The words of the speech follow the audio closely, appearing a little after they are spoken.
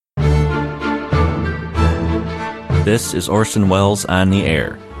This is Orson Welles on the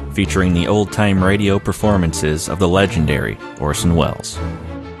Air, featuring the old-time radio performances of the legendary Orson Welles.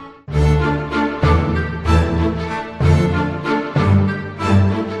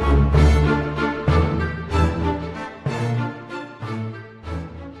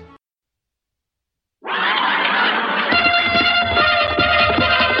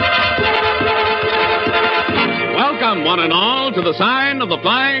 Welcome, one and all, to the Sign of the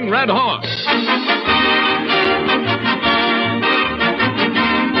Flying Red Horse.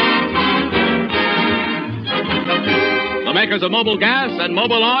 The makers of Mobil Gas and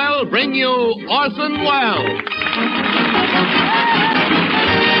Mobil Oil bring you Orson Welles.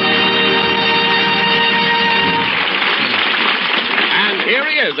 And here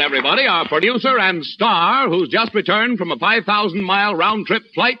he is, everybody, our producer and star, who's just returned from a 5,000-mile round-trip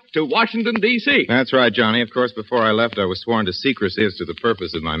flight to Washington, D.C. That's right, Johnny. Of course, before I left, I was sworn to secrecy as to the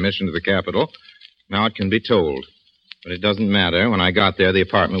purpose of my mission to the Capitol. Now it can be told. But it doesn't matter. When I got there, the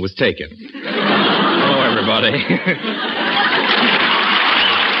apartment was taken. Hello, everybody.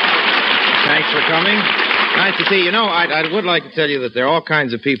 Thanks for coming. Nice to see you. I would like to tell you that there are all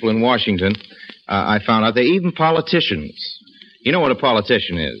kinds of people in Washington. I found out they're even politicians. You know what a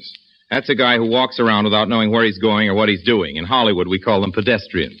politician is? That's a guy who walks around without knowing where he's going or what he's doing. In Hollywood, we call them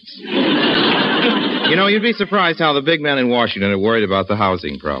pedestrians. You know, you'd be surprised how the big men in Washington are worried about the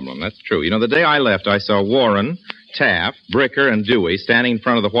housing problem. That's true. You know, the day I left, I saw Warren, Taft, Bricker, and Dewey standing in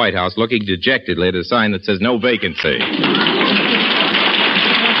front of the White House looking dejectedly at a sign that says no vacancy.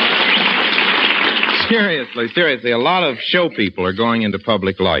 Seriously, a lot of show people are going into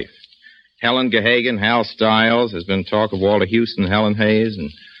public life. Helen Gahagan, Hal Stiles, there's been talk of Walter Houston, Helen Hayes,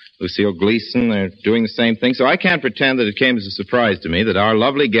 and Lucille Gleason. They're doing the same thing. So I can't pretend that it came as a surprise to me that our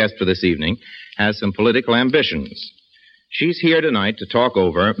lovely guest for this evening has some political ambitions. She's here tonight to talk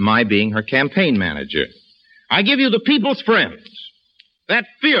over my being her campaign manager. I give you the people's friend, that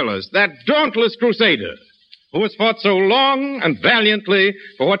fearless, that dauntless crusader who has fought so long and valiantly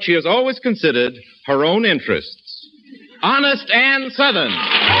for what she has always considered her own interests. Honest Ann Southern.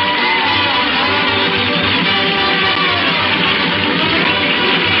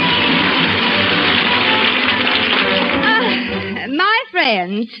 My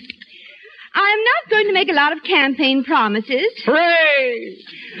friends, I'm not going to make a lot of campaign promises. Hooray!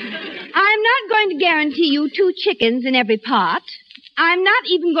 I'm not going to guarantee you 2 chickens in every pot. I'm not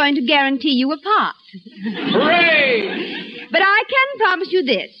even going to guarantee you a pot. Hooray! But I can promise you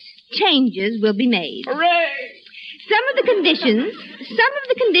this. Changes will be made. Hooray! Some of the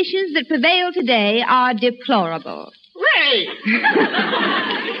conditions that prevail today are deplorable. Hooray!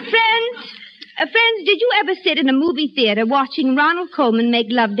 Friends, did you ever sit in a movie theater watching Ronald Colman make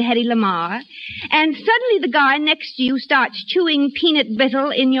love to Hedy Lamarr, and suddenly the guy next to you starts chewing peanut brittle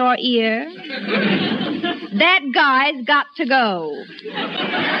in your ear? That guy's got to go.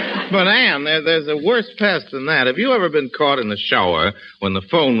 But, Ann, there's a worse pest than that. Have you ever been caught in the shower when the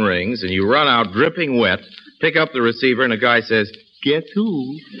phone rings and you run out dripping wet, pick up the receiver, and a guy says, "Guess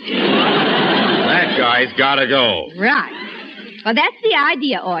who?" That guy's got to go. Right. Well, that's the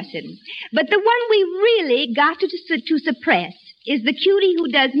idea, Orson. But the one we really got to suppress is the cutie who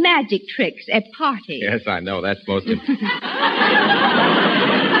does magic tricks at parties. Yes, I know. That's most important.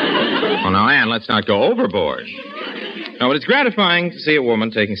 Well, now, Ann, let's not go overboard. No, but it's gratifying to see a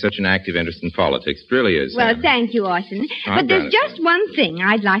woman taking such an active interest in politics. It really is. Well, thank you, Orson. But there's just one thing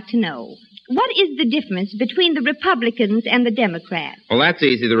I'd like to know. What is the difference between the Republicans and the Democrats? Well, that's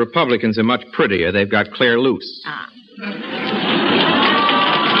easy. The Republicans are much prettier. They've got Claire Luce. Ah.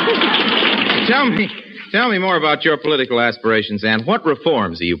 Tell me more about your political aspirations, Ann. What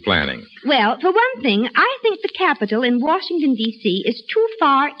reforms are you planning? Well, for one thing, I think the Capitol in Washington, D.C. is too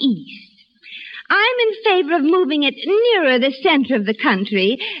far east. I'm in favor of moving it nearer the center of the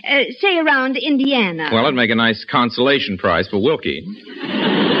country, say around Indiana. Well, it'd make a nice consolation prize for Wilkie.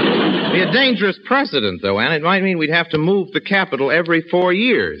 It'd be a dangerous precedent, though, Ann. It might mean we'd have to move the Capitol every 4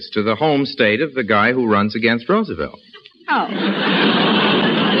 years to the home state of the guy who runs against Roosevelt. Oh.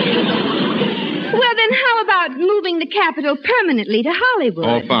 Well, then how about moving the Capitol permanently to Hollywood?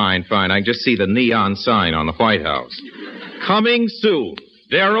 Oh, fine. I can just see the neon sign on the White House. Coming soon,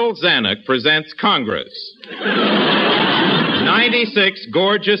 Darrell Zanuck presents Congress. 96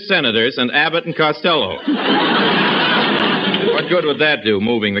 gorgeous senators and Abbott and Costello. What good would that do,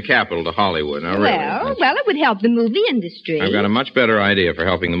 moving the Capitol to Hollywood? Now, really? Well, it would help the movie industry. I've got a much better idea for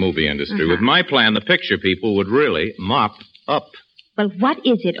helping the movie industry. With my plan, the picture people would really mop up. Well, what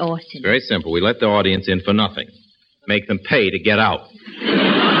is it, Orson? It's very simple. We let the audience in for nothing. Make them pay to get out.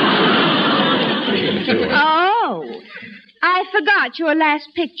 Oh, I forgot your last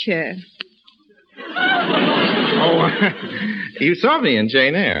picture. Oh, you saw me in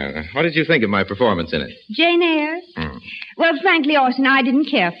Jane Eyre. What did you think of my performance in it? Jane Eyre? Well, frankly, Orson, I didn't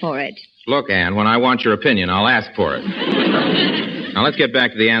care for it. Look, Ann, when I want your opinion, I'll ask for it. Now, let's get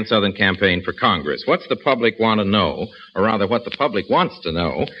back to the Ann Southern campaign for Congress. What's the public want to know, or rather what the public wants to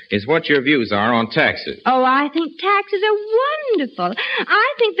know, is what your views are on taxes. Oh, I think taxes are wonderful.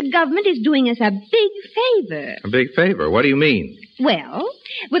 I think the government is doing us a big favor. A big favor? What do you mean? Well,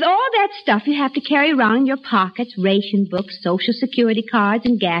 with all that stuff you have to carry around in your pockets, ration books, Social Security cards,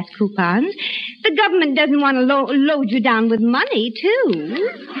 and gas coupons, the government doesn't want to load you down with money, too.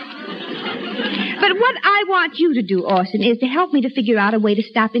 But what I want you to do, Orson, is to help me to figure out a way to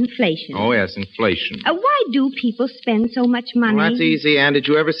stop inflation. Oh, yes, inflation. Why do people spend so much money? Well, that's easy, Ann. Did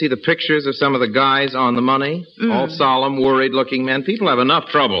you ever see the pictures of some of the guys on the money? All solemn, worried-looking men. People have enough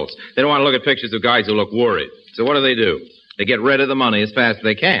troubles. They don't want to look at pictures of guys who look worried. So what do? They get rid of the money as fast as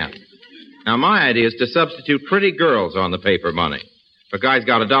they can. Now, my idea is to substitute pretty girls on the paper money. If a guy's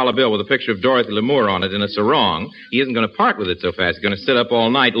got a dollar bill with a picture of Dorothy Lamour on it in a sarong, he isn't going to part with it so fast. He's going to sit up all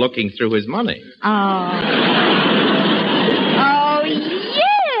night looking through his money. Oh,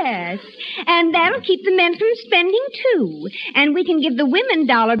 yes. And that'll keep the men from spending, too. And we can give the women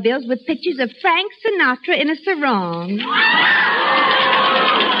dollar bills with pictures of Frank Sinatra in a sarong.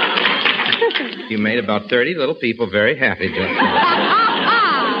 You made about 30 little people very happy just now.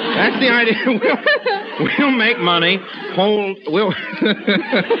 That's the idea. We'll make money.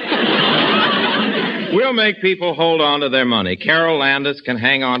 We'll make people hold on to their money. Carol Landis can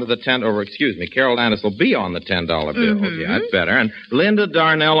hang on to the Carol Landis will be on the $10 bills. Mm-hmm. Yeah, that's better. And Linda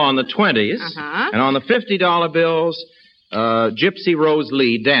Darnell on the 20s. Uh-huh. And on the $50 bills, Gypsy Rose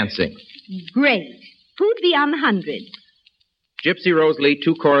Lee dancing. Great. Who'd be on the 100? Gypsy Rose Lee,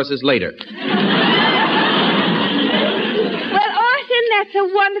 2 choruses later. That's a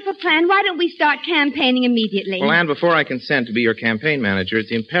wonderful plan. Why don't we start campaigning immediately? Well, Ann, before I consent to be your campaign manager, it's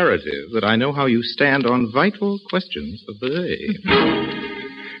imperative that I know how you stand on vital questions of the day.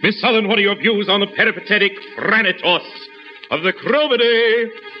 Miss Southern, what are your views on the peripatetic Granitos of the Crovidae?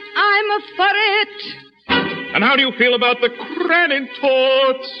 I'm a for it. And how do you feel about the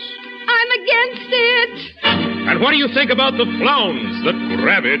Granitots? I'm against it. And what do you think about the Flowns, the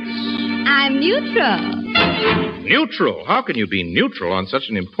Grabbits? I'm neutral. Neutral? How can you be neutral on such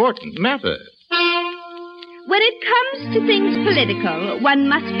an important matter? When it comes to things political, one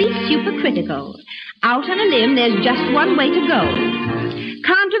must be supercritical. Out on a limb, there's just one way to go.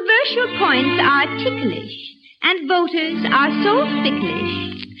 Controversial points are ticklish, and voters are so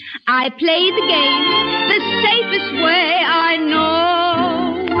ficklish. I play the game the safest way I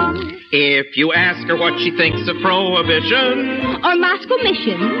know. If you ask her what she thinks of prohibition, or Moscow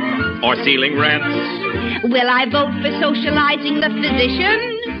Mission, or ceiling rents, will I vote for socializing the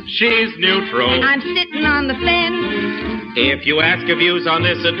physician? She's neutral. I'm sitting on the fence. If you ask her views on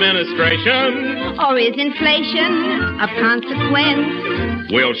this administration, or is inflation a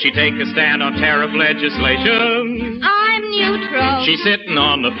consequence? Will she take a stand on tariff legislation? I'm neutral. She's sitting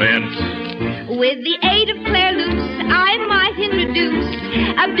on the fence. With the aid of Claire Luce, I might introduce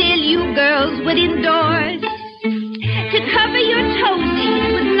a bill you girls would endorse. To cover your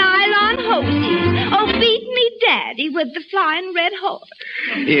toesies with nylon hosies. Oh, beat me, Daddy, with the flying red horse.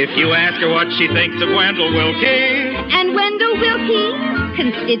 If you ask her what she thinks of Wendell Willkie. And Wendell Willkie,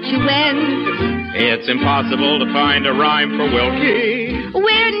 constituents. It's impossible to find a rhyme for Willkie.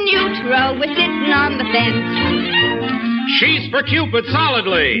 We're neutral. We're sitting on the fence. She's for Cupid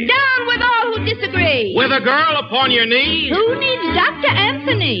solidly. Down with all who disagree. With a girl upon your knee. Who needs Dr.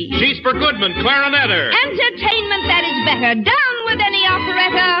 Anthony? She's for Goodman, clarinetter. Entertainment that is better. Down with any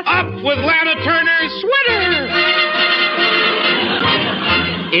operetta. Up with Lana Turner's sweater.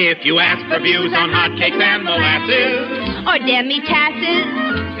 If you ask for views on hotcakes and molasses. Or demi-tasses.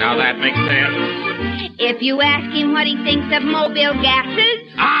 Now that makes sense. If you ask him what he thinks of mobile gases.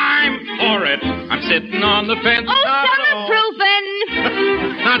 I'm for it. I'm sitting on the fence. Oh, summer-proofing.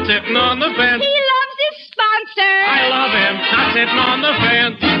 Not sitting on the fence. He loves his sponsor. I love him. Not sitting on the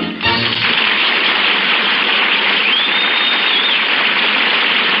fence.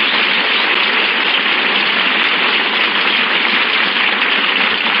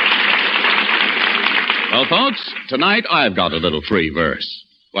 Well, folks, tonight I've got a little free verse.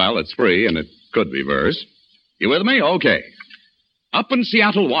 Well, it's free and it could be verse. You with me? Okay. Up in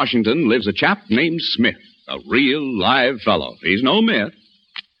Seattle, Washington, lives a chap named Smith, a real live fellow. He's no myth.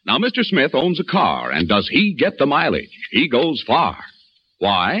 Now, Mr. Smith owns a car, and does he get the mileage? He goes far.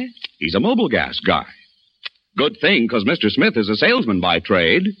 Why? He's a mobile gas guy. Good thing, because Mr. Smith is a salesman by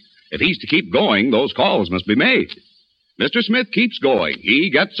trade. If he's to keep going, those calls must be made. Mr. Smith keeps going. He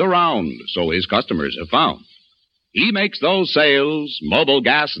gets around, so his customers have found. He makes those sales. Mobile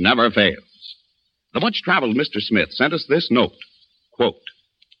gas never fails. The much-traveled Mr. Smith sent us this note. Quote,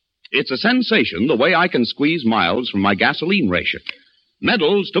 "It's a sensation the way I can squeeze miles from my gasoline ration.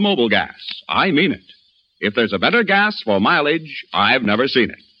 Medals to Mobile Gas. I mean it. If there's a better gas for mileage, I've never seen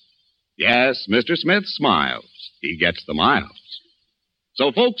it." Yes, Mr. Smith smiles. He gets the miles.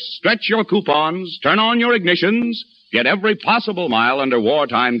 So, folks, stretch your coupons, turn on your ignitions, get every possible mile under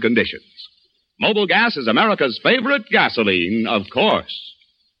wartime conditions. Mobile Gas is America's favorite gasoline, of course.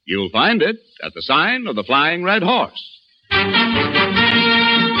 You'll find it at the sign of the Flying Red Horse.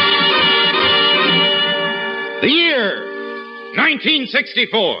 The year,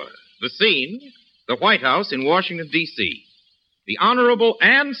 1964. The scene, the White House in Washington, D.C. The Honorable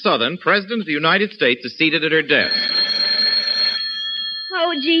Ann Southern, President of the United States, is seated at her desk.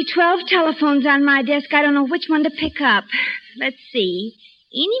 Oh, gee, 12 telephones on my desk. I don't know which one to pick up. Let's see.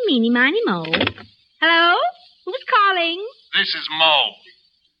 Eeny, meeny, miny, mo. Hello? Who's calling? This is Mo.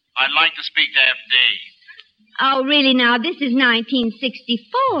 I'd like to speak to F.D. Oh, really now, this is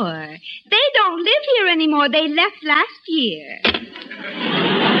 1964. They don't live here anymore. They left last year. Take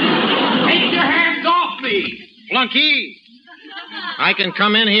your hands off me! Flunky! I can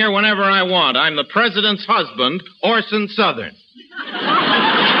come in here whenever I want. I'm the President's husband, Orson Southern.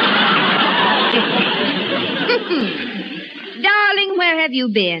 Darling, where have you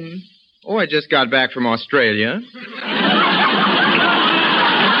been? Oh, I just got back from Australia.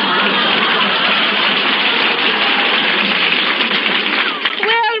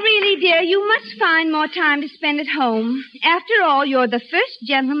 Well, really, dear, you must find more time to spend at home. After all, you're the first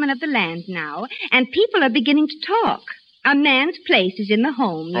gentleman of the land now, and people are beginning to talk. A man's place is in the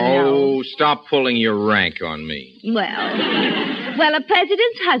home, you know. Oh, stop pulling your rank on me. Well, a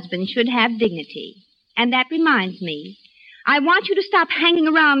president's husband should have dignity. And that reminds me. I want you to stop hanging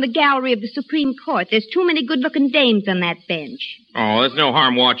around the gallery of the Supreme Court. There's too many good-looking dames on that bench. Oh, there's no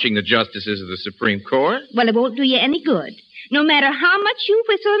harm watching the justices of the Supreme Court. Well, it won't do you any good. No matter how much you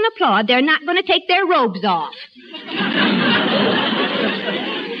whistle and applaud, they're not going to take their robes off.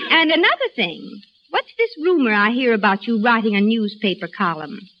 And another thing. What's this rumor I hear about you writing a newspaper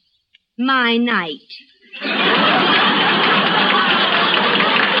column? My night.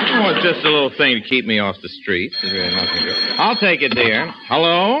 Oh, it's just a little thing to keep me off the streets. There's really nothing to it. I'll take it, dear.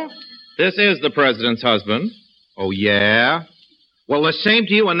 Hello? This is the President's husband. Oh, yeah? Well, the same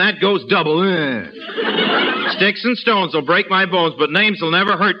to you, and that goes double. Sticks and stones will break my bones, but names will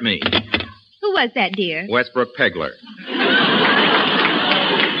never hurt me. Who was that, dear? Westbrook Pegler.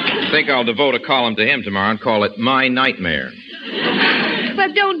 I think I'll devote a column to him tomorrow and call it My Nightmare.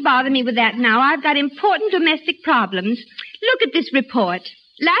 Well, don't bother me with that now. I've got important domestic problems. Look at this report.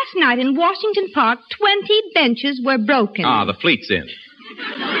 Last night in Washington Park, 20 benches were broken. Ah, the fleet's in.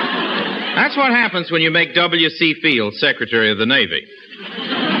 That's what happens when you make W.C. Field Secretary of the Navy.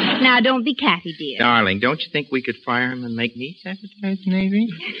 Now, don't be catty, dear. Darling, don't you think we could fire him and make me Secretary of the Navy?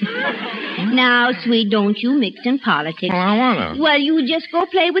 Now, sweet, don't you mix in politics. Well, I want to. Well, you just go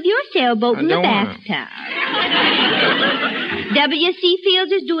play with your sailboat in the wanna. bathtub. W.C.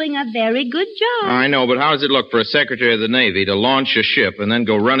 Fields is doing a very good job. I know, but how does it look for a Secretary of the Navy to launch a ship and then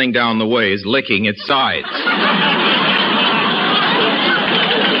go running down the ways, licking its sides?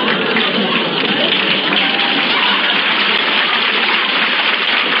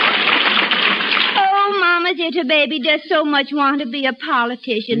 Dear baby does so much want to be a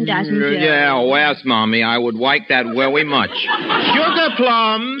politician, doesn't he? Yeah, oh, yes, Mommy. I would like that very much. Sugar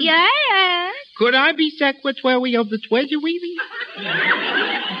Plum. Yes? Could I be Secretary of the Treasury?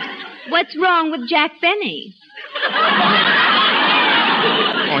 What's wrong with Jack Benny?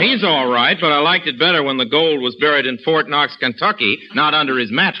 Oh, he's all right, but I liked it better when the gold was buried in Fort Knox, Kentucky, not under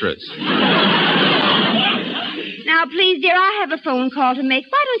his mattress. Now, please, dear, I have a phone call to make.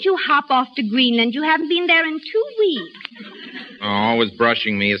 Why don't you hop off to Greenland? You haven't been there in 2 weeks. Oh, always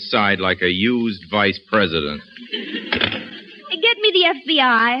brushing me aside like a used vice president. Get me the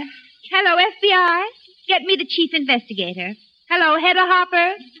FBI. Hello, FBI. Get me the chief investigator. Hello, Hedda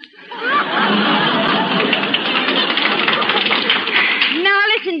Hopper. Now,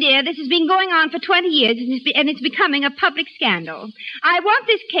 listen, dear, this has been going on for 20 years, and it's becoming a public scandal. I want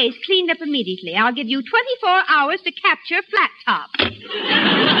this case cleaned up immediately. I'll give you 24 hours to capture Flat Top.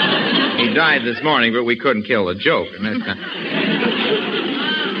 He died this morning, but we couldn't kill the joke.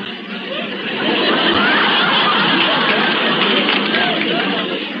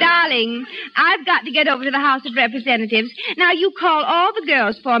 darling, I've got to get over to the House of Representatives. Now, you call all the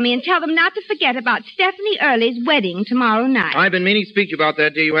girls for me and tell them not to forget about Stephanie Early's wedding tomorrow night. I've been meaning to speak to you about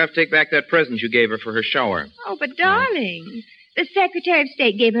that, dear. You have to take back that present you gave her for her shower. Oh, but darling, the Secretary of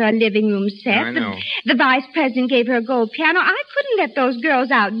State gave her a living room set. I know. The Vice President gave her a gold piano. I couldn't let those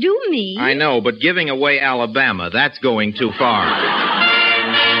girls outdo me. I know, but giving away Alabama, that's going too far.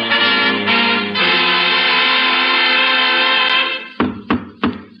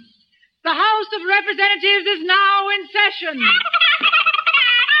 The House of Representatives is now in session.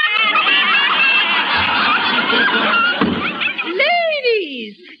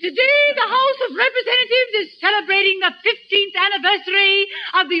 Ladies, today the House of Representatives is celebrating the 15th anniversary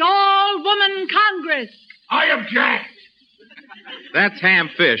of the All-Woman Congress. I object. That's ham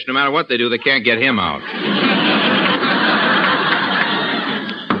fish. No matter what they do, they can't get him out.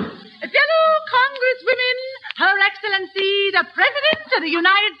 Fellow Congresswomen, Her Excellency, the President of the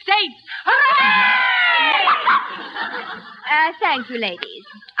United States. Hooray! Thank you, ladies.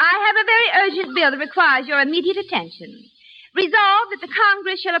 I have a very urgent bill that requires your immediate attention. Resolved that the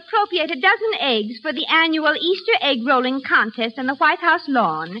Congress shall appropriate 12 eggs for the annual Easter egg rolling contest on the White House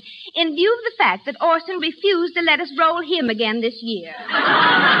lawn in view of the fact that Orson refused to let us roll him again this year.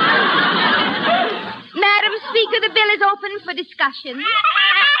 Madam Speaker, the bill is open for discussion.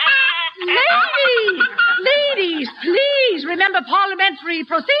 Ladies, please remember parliamentary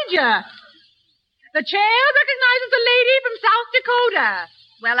procedure. The chair recognizes the lady from South Dakota.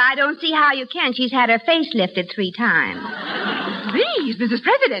 Well, I don't see how you can. She's had her face lifted 3 times. Please, Mrs.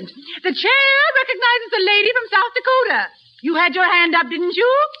 President, the chair recognizes the lady from South Dakota. You had your hand up, didn't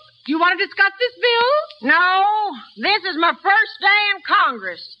you? Do you want to discuss this bill? No, this is my first day in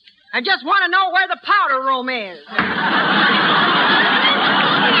Congress. I just want to know where the powder room is.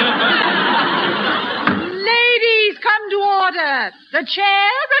 Ladies, come to order. The chair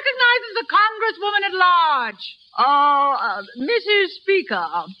recognizes the Congresswoman at large. Mrs.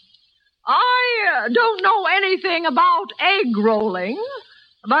 Speaker, I don't know anything about egg rolling,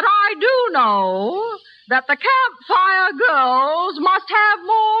 but I do know that the campfire girls must have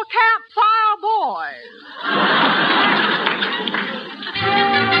more campfire boys.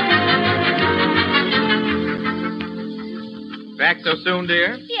 Back so soon,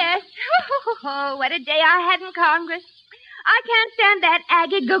 dear? Yes. Oh, what a day I had in Congress. I can't stand that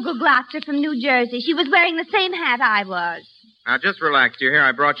Aggie Gugelglotzer from New Jersey. She was wearing the same hat I was. Now, just relax, dear. Here,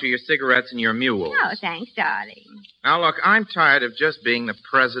 I brought you your cigarettes and your mule. Oh, thanks, darling. Now, look, I'm tired of just being the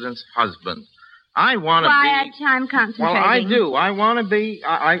president's husband. I want to be... Quiet, I'm concentrating. Well, I do. I want to be...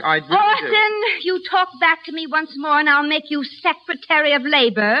 I really Orson, you talk back to me once more, and I'll make you Secretary of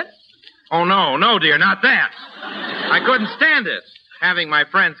Labor. Oh, no, dear, not that. I couldn't stand it, having my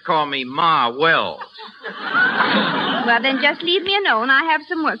friends call me Ma Wells. Well, then just leave me alone. I have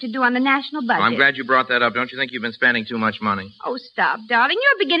some work to do on the national budget. Well, I'm glad you brought that up. Don't you think you've been spending too much money? Oh, stop, darling.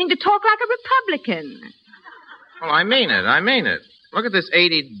 You're beginning to talk like a Republican. Well, I mean it. Look at this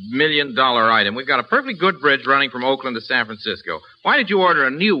 $80 million item. We've got a perfectly good bridge running from Oakland to San Francisco. Why did you order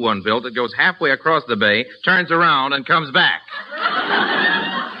a new one built that goes halfway across the bay, turns around, and comes back?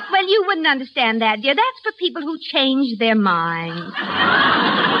 Well, you wouldn't understand that, dear. That's for people who change their minds.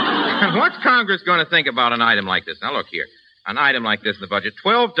 What's Congress going to think about an item like this? Now, look here. An item like this in the budget,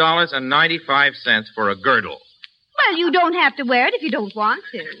 $12.95 for a girdle. Well, you don't have to wear it if you don't want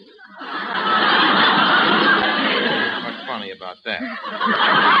to. What's funny about that? And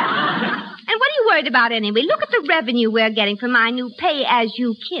what are you worried about anyway? Look at the revenue we're getting from my new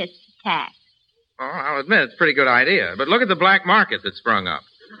pay-as-you-kiss tax. Oh, I'll admit it's a pretty good idea. But look at the black market that's sprung up.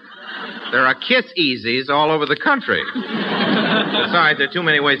 There are kiss-easies all over the country. Besides, there are too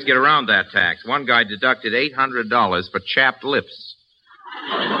many ways to get around that tax. One guy deducted $800 for chapped lips.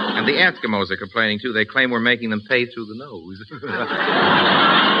 And the Eskimos are complaining, too. They claim we're making them pay through the nose.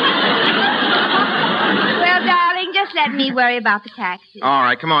 Well, darling, just let me worry about the taxes. All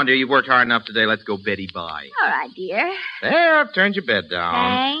right, come on, dear. You've worked hard enough today. Let's go Betty bye. All right, dear. There, I've turned your bed down.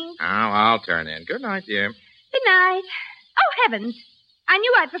 Thanks. Now, I'll turn in. Good night, dear. Good night. Oh, heavens. I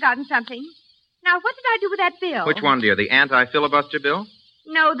knew I'd forgotten something. Now, what did I do with that bill? Which one, dear? The anti-filibuster bill?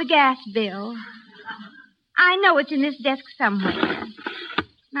 No, the gas bill. I know it's in this desk somewhere.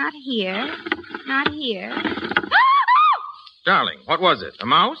 Not here. Not here. Darling, what was it? A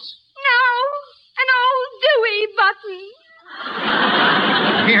mouse? No, an old Dewey button.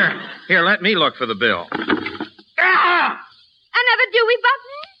 Here, let me look for the bill. Ah! Another Dewey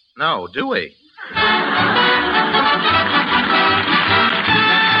button? No, Dewey.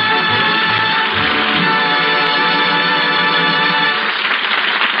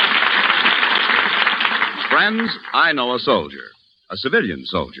 Friends, I know a soldier, a civilian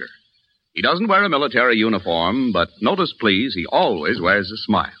soldier. He doesn't wear a military uniform, but notice, please, he always wears a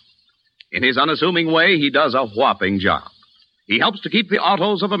smile. In his unassuming way, he does a whopping job. He helps to keep the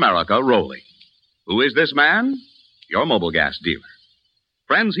autos of America rolling. Who is this man? Your Mobil gas dealer.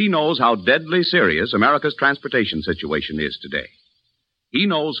 Friends, he knows how deadly serious America's transportation situation is today. He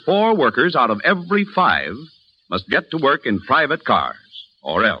knows 4 workers out of every 5 must get to work in private cars,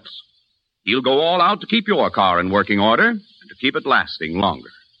 or else. He'll go all out to keep your car in working order and to keep it lasting longer.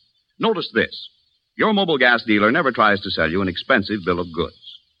 Notice this. Your Mobil gas dealer never tries to sell you an expensive bill of goods.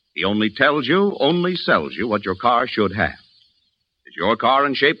 He only sells you what your car should have. Is your car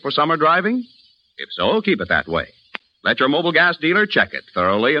in shape for summer driving? If so, keep it that way. Let your Mobil gas dealer check it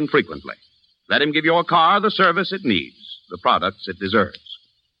thoroughly and frequently. Let him give your car the service it needs, the products it deserves.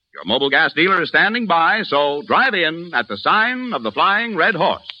 Your Mobil gas dealer is standing by, so drive in at the sign of the Flying Red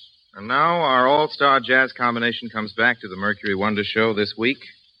Horse. And now our all-star jazz combination comes back to the Mercury Wonder Show this week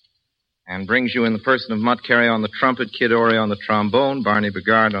and brings you in the person of Mutt Carey on the trumpet, Kid Ory on the trombone, Barney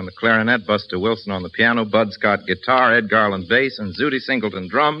Bigard on the clarinet, Buster Wilson on the piano, Bud Scott guitar, Ed Garland bass, and Zooty Singleton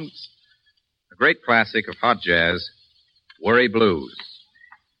drums. A great classic of hot jazz, Worry Blues.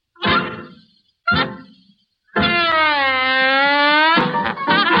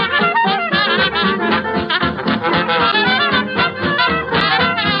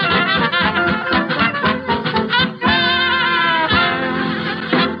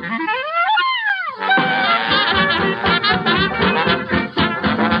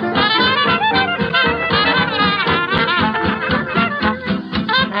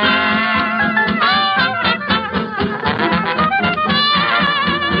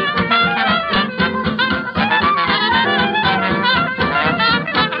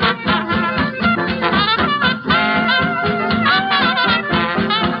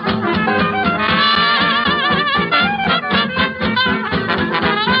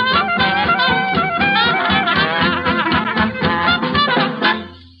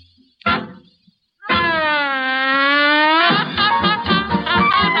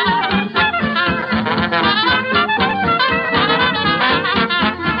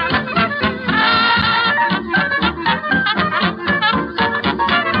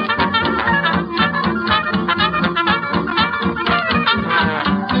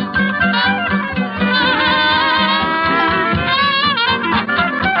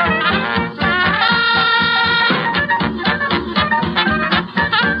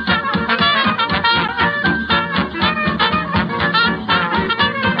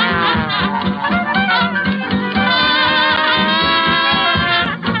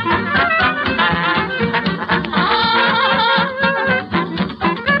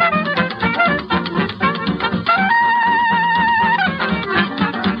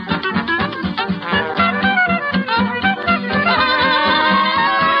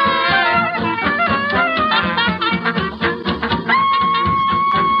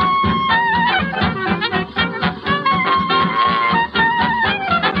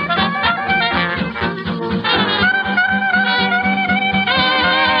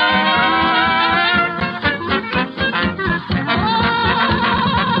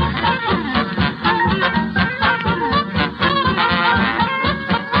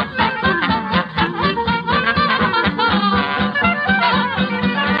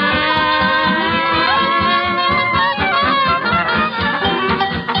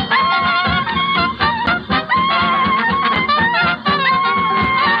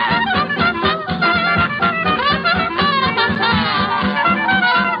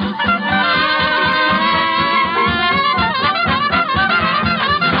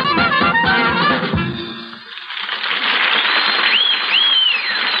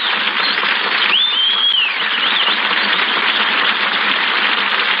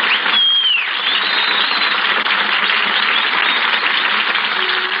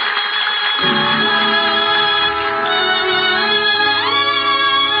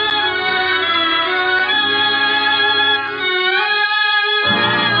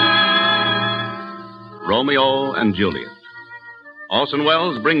 Romeo and Juliet. Orson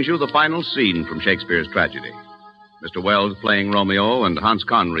Welles brings you the final scene from Shakespeare's tragedy. Mr. Welles playing Romeo and Hans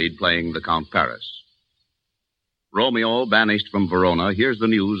Conried playing the Count Paris. Romeo, banished from Verona, hears the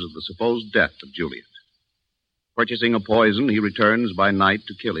news of the supposed death of Juliet. Purchasing a poison, he returns by night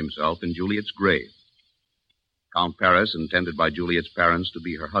to kill himself in Juliet's grave. Count Paris, intended by Juliet's parents to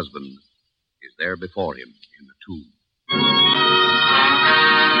be her husband, is there before him in the tomb.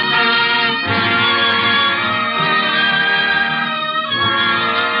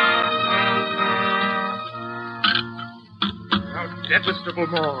 Detestable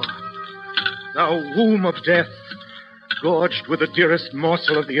maw, thou womb of death, gorged with the dearest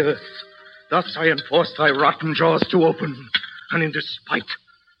morsel of the earth, Thus I enforce thy rotten jaws to open, and in despite,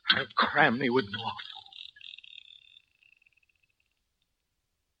 I'll cram thee with more.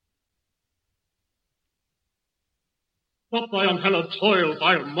 Stop thy unhallowed toil,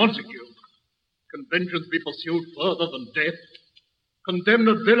 vile Montague. Can vengeance be pursued further than death?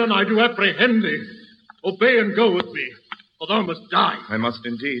 Condemned villain, I do apprehend thee. Obey and go with me, or thou must die. I must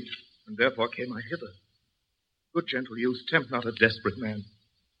indeed, and therefore came I hither. Good gentle youth, tempt not a desperate man.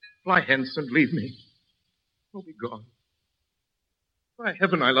 Fly hence and leave me. Oh, be gone. By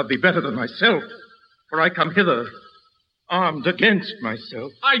heaven, I love thee better than myself, for I come hither armed against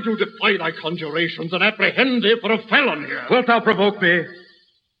myself. I do defy thy conjurations and apprehend thee for a felon here. Wilt thou provoke me?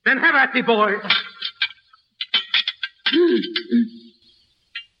 Then have at thee, boy.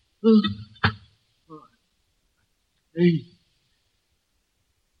 Hey,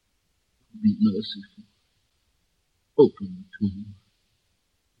 be merciful. Open the tomb.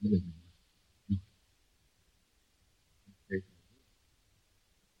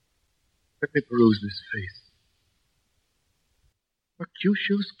 Let me peruse this face.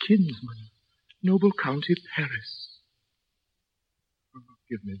 Mercutio's kinsman, noble County Paris. Oh,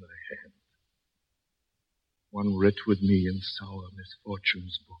 give me thy hand. One writ with me in sour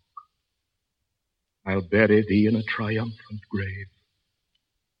misfortune's book. I'll bury thee in a triumphant grave.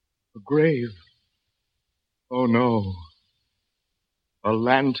 A grave? Oh, no. A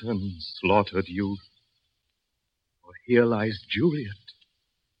lantern, slaughtered youth. For here lies Juliet,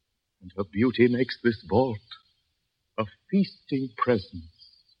 and her beauty makes this vault a feasting presence,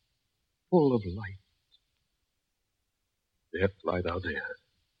 full of light. Death, lie thou there,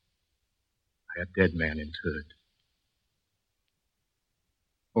 by a dead man interred.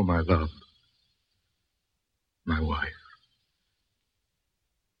 Oh, my love, my wife,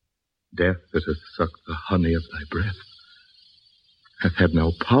 death that hath sucked the honey of thy breath hath had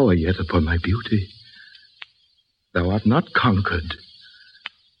no power yet upon thy beauty. Thou art not conquered.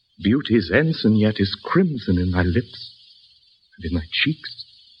 Beauty's ensign yet is crimson in thy lips and in thy cheeks,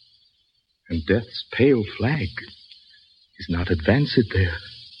 and death's pale flag is not advanced there.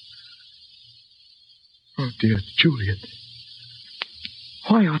 Oh, dear Juliet,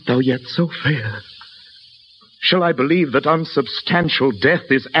 why art thou yet so fair? Shall I believe that unsubstantial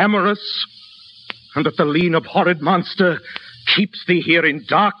death is amorous, and that the lean abhorred monster keeps thee here in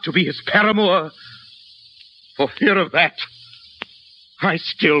dark to be his paramour? For fear of that, I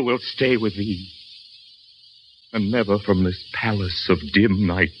still will stay with thee, and never from this palace of dim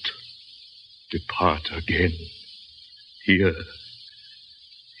night depart again.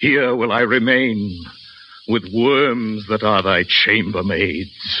 Here will I remain, with worms that are thy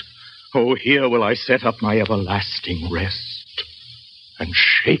chambermaids. Oh, here will I set up my everlasting rest, and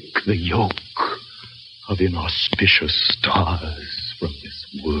shake the yoke of inauspicious stars from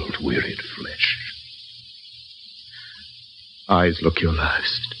this world-wearied flesh. Eyes, look your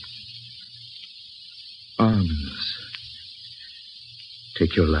last. Arms,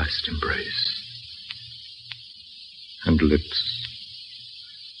 take your last embrace. And lips,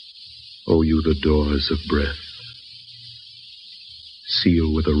 owe you the doors of breath.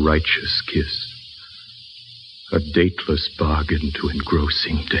 Seal with a righteous kiss a dateless bargain to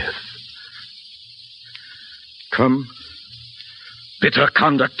engrossing death. Come, bitter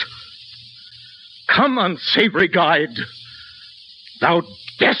conduct. Come, unsavory guide. Thou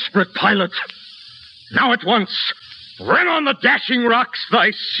desperate pilot, now at once run on the dashing rocks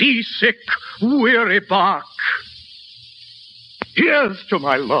thy seasick, weary bark. Here's to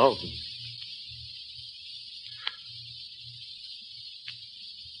my love.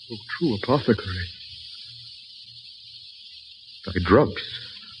 O true apothecary, thy drugs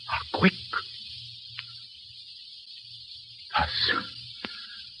are quick. Thus,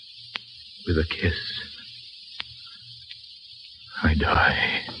 with a kiss, I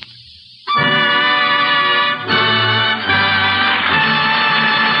die.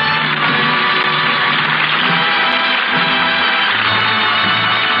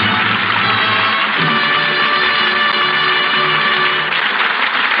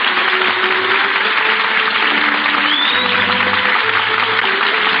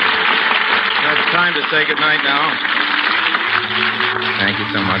 It's time to say goodnight now. Thank you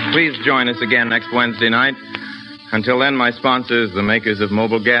so much. Please join us again next Wednesday night. Until then, my sponsors, the makers of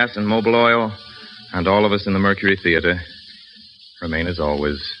Mobil Gas and Mobil Oil, and all of us in the Mercury Theater, remain as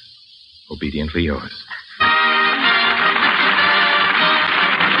always, obediently yours.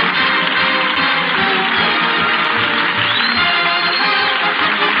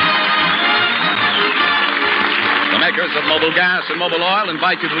 The makers of Mobil Gas and Mobil Oil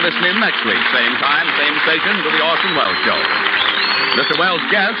invite you to listen in next week, same time, same station, to the Orson Welles Show. Mr. Wells'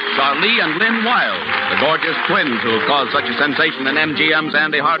 guests are Lee and Lynn Wilde, the gorgeous twins who have caused such a sensation in MGM's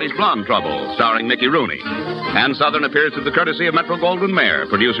Andy Hardy's Blonde Trouble, starring Mickey Rooney. And Southern appears through the courtesy of Metro-Goldwyn-Mayer,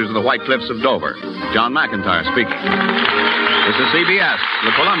 producers of the White Cliffs of Dover. John McIntyre speaking. This is CBS,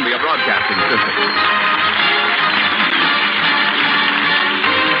 the Columbia Broadcasting System.